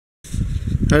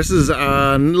This is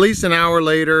at least an hour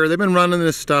later. They've been running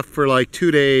this stuff for like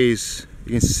 2 days.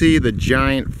 You can see the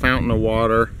giant fountain of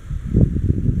water.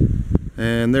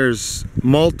 And there's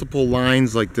multiple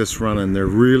lines like this running. They're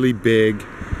really big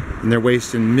and they're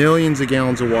wasting millions of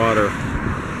gallons of water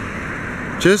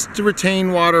just to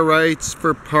retain water rights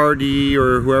for Party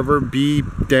or whoever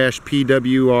PWR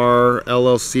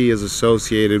LLC is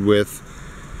associated with,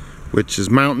 which is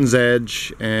Mountain's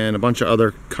Edge and a bunch of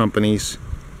other companies.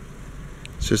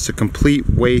 It's just a complete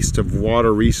waste of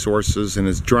water resources, and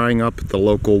it's drying up at the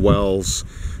local wells.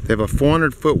 They have a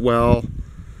 400-foot well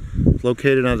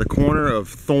located on the corner of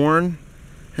Thorn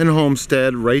and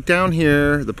Homestead, right down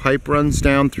here. The pipe runs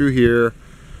down through here.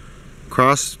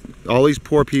 Across, all these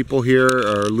poor people here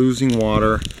are losing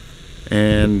water,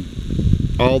 and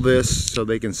all this so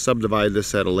they can subdivide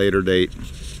this at a later date.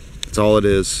 That's all it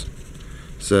is.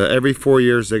 So every 4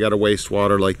 years they got to waste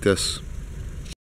water like this.